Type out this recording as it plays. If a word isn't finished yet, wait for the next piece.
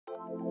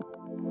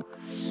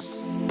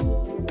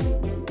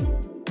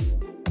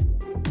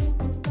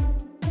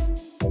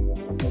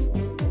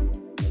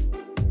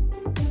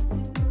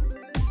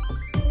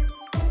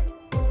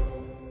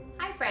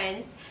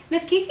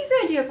Miss Casey's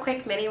going to do a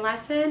quick mini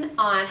lesson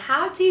on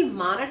how to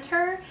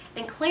monitor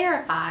and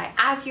clarify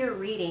as you're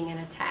reading in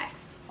a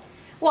text.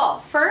 Well,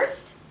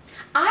 first,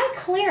 I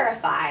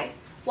clarify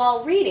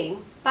while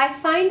reading by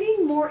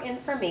finding more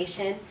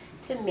information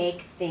to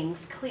make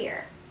things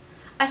clear.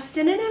 A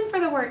synonym for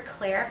the word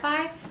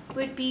clarify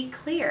would be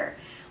clear.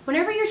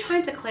 Whenever you're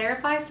trying to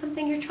clarify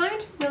something, you're trying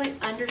to really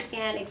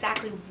understand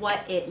exactly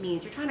what it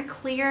means. You're trying to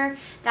clear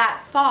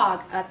that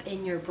fog up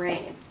in your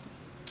brain.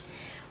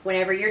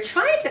 Whenever you're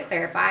trying to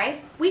clarify,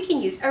 we can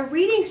use a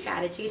reading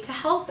strategy to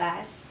help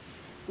us.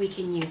 We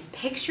can use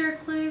picture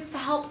clues to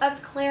help us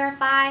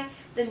clarify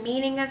the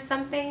meaning of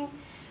something.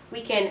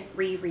 We can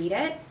reread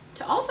it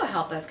to also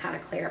help us kind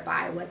of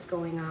clarify what's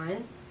going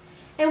on.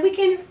 And we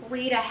can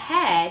read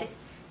ahead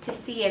to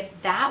see if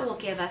that will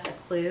give us a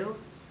clue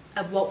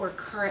of what we're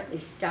currently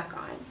stuck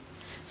on.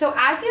 So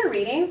as you're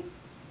reading,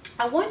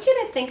 I want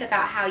you to think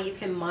about how you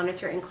can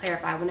monitor and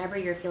clarify whenever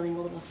you're feeling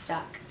a little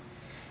stuck.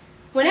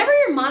 Whenever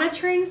you're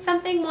monitoring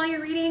something while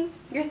you're reading,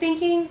 you're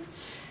thinking,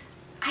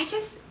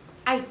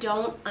 I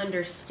don't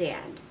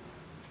understand.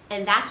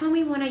 And that's when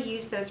we want to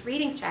use those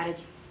reading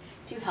strategies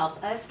to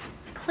help us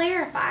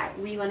clarify.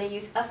 We want to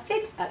use a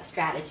fix-up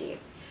strategy.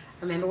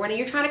 Remember, when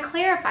you're trying to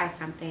clarify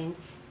something,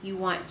 you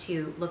want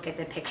to look at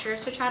the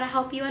pictures to try to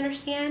help you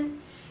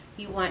understand.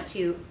 You want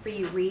to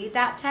reread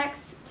that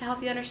text to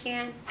help you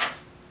understand.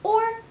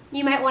 Or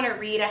you might want to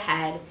read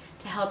ahead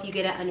to help you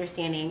get an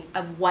understanding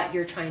of what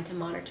you're trying to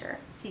monitor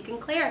so you can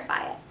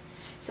clarify it.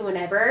 So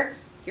whenever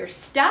you're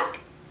stuck,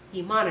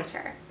 you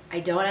monitor. I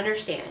don't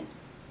understand.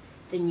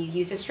 Then you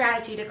use a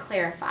strategy to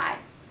clarify.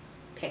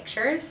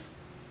 Pictures,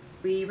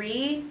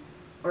 reread,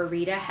 or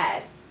read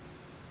ahead.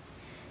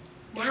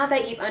 Now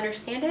that you've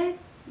understood it,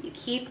 you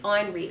keep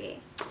on reading.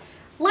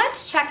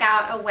 Let's check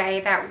out a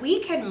way that we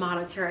can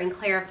monitor and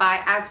clarify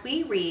as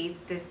we read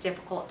this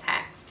difficult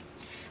text.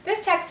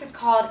 This text is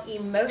called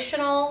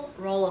Emotional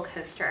Roller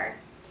Coaster.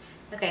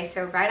 Okay,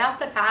 so right off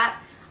the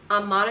bat,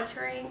 I'm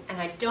monitoring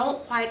and I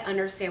don't quite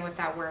understand what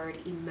that word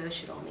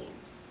emotional means.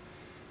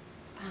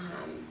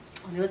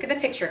 Let me look at the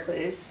picture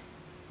clues.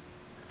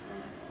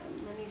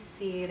 Let me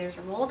see, there's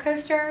a roller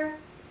coaster.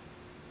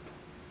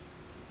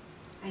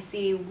 I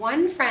see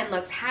one friend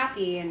looks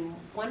happy and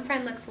one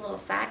friend looks a little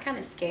sad, kind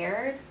of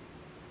scared.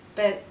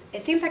 But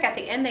it seems like at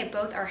the end they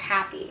both are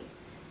happy.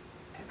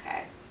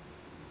 Okay.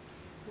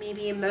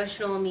 Maybe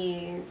emotional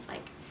means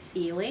like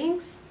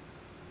feelings.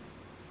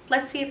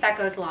 Let's see if that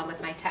goes along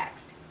with my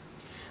text.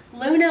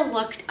 Luna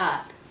looked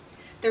up.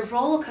 The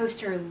roller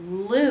coaster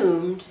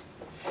loomed.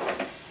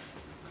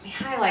 Let me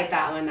highlight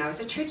that one. That was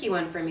a tricky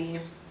one for me.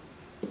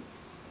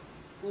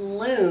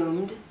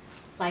 Loomed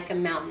like a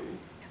mountain.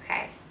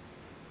 Okay.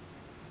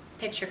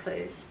 Picture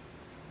clues.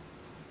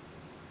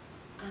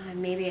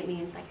 Maybe it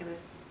means like it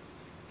was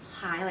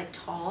high, like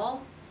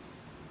tall.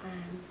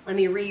 Let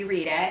me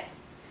reread it.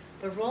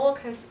 The roller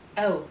coaster,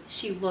 oh,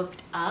 she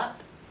looked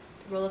up.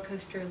 The roller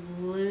coaster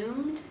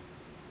loomed.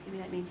 Maybe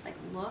that means like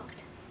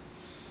looked.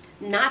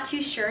 Not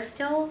too sure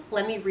still.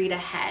 Let me read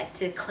ahead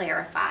to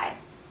clarify.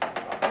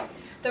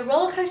 The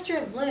roller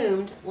coaster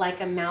loomed like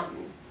a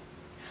mountain.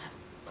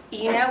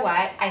 You know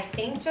what? I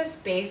think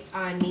just based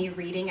on me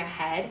reading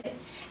ahead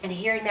and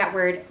hearing that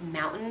word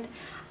mountain,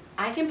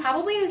 I can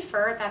probably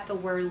infer that the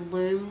word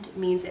loomed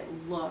means it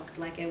looked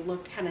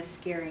kind of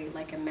scary,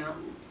 like a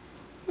mountain.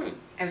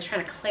 I was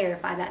trying to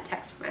clarify that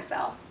text for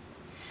myself.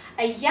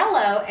 A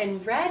yellow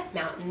and red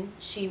mountain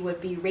she would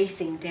be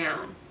racing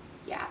down.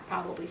 Yeah,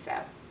 probably so.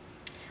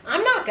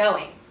 I'm not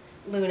going,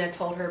 Luna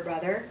told her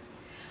brother.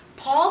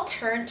 Paul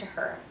turned to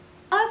her.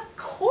 Of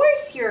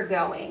course you're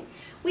going.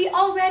 We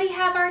already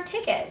have our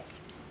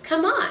tickets.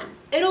 Come on,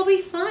 it'll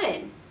be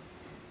fun.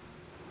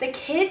 The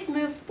kids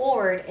moved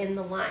forward in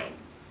the line.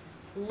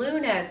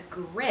 Luna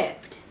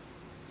gripped.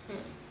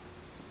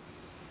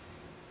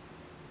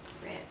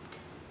 Gripped.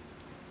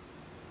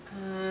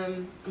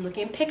 I'm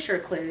looking at picture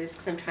clues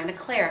because I'm trying to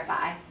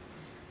clarify.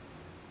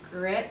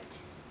 Gripped.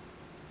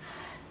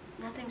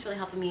 Nothing's really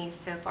helping me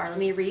so far. Let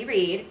me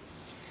reread.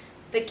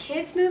 The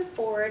kids moved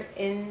forward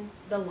in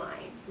the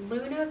line.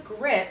 Luna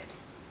gripped.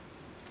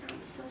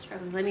 I'm still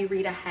struggling. Let me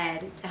read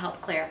ahead to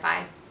help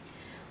clarify.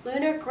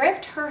 Luna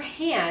gripped her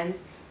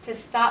hands to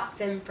stop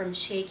them from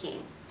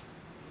shaking.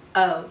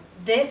 Oh,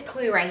 this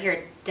clue right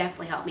here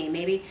definitely helped me.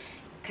 Maybe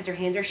because her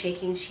hands are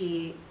shaking,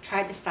 she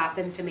tried to stop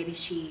them, so maybe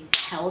she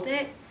held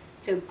it.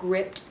 So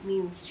gripped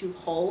means to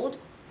hold.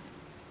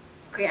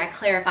 Great, I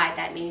clarified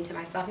that meaning to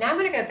myself. Now I'm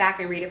going to go back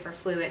and read it for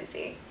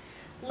fluency.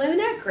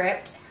 Luna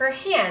gripped her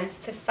hands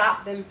to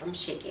stop them from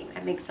shaking.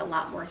 That makes a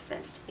lot more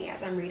sense to me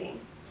as I'm reading.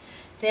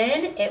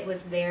 Then it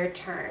was their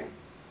turn.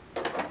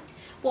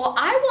 Well,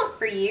 I want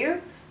for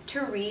you to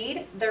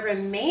read the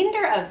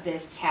remainder of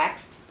this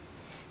text,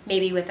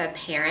 maybe with a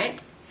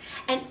parent.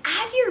 And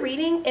as you're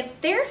reading, if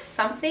there's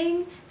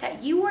something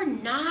that you are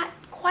not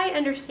quite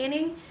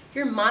understanding,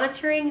 you're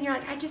monitoring and you're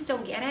like, I just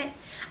don't get it,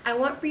 I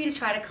want for you to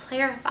try to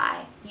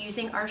clarify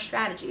using our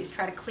strategies.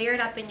 Try to clear it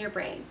up in your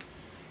brain.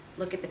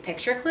 Look at the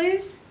picture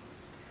clues,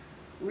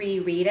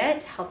 reread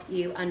it to help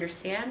you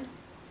understand,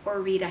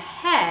 or read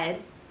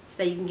ahead so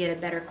that you can get a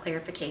better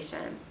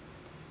clarification.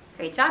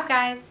 Great job,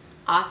 guys.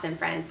 Awesome,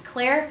 friends.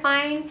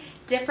 Clarifying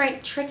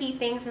different tricky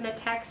things in a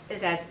text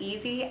is as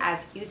easy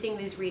as using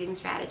these reading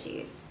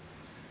strategies.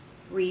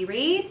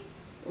 Reread,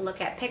 look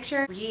at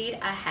picture, read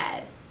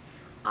ahead.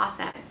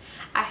 Awesome.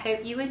 I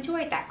hope you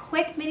enjoyed that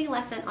quick mini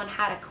lesson on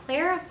how to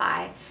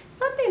clarify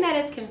something that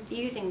is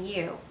confusing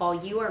you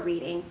while you are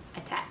reading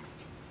a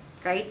text.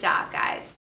 Great job, guys.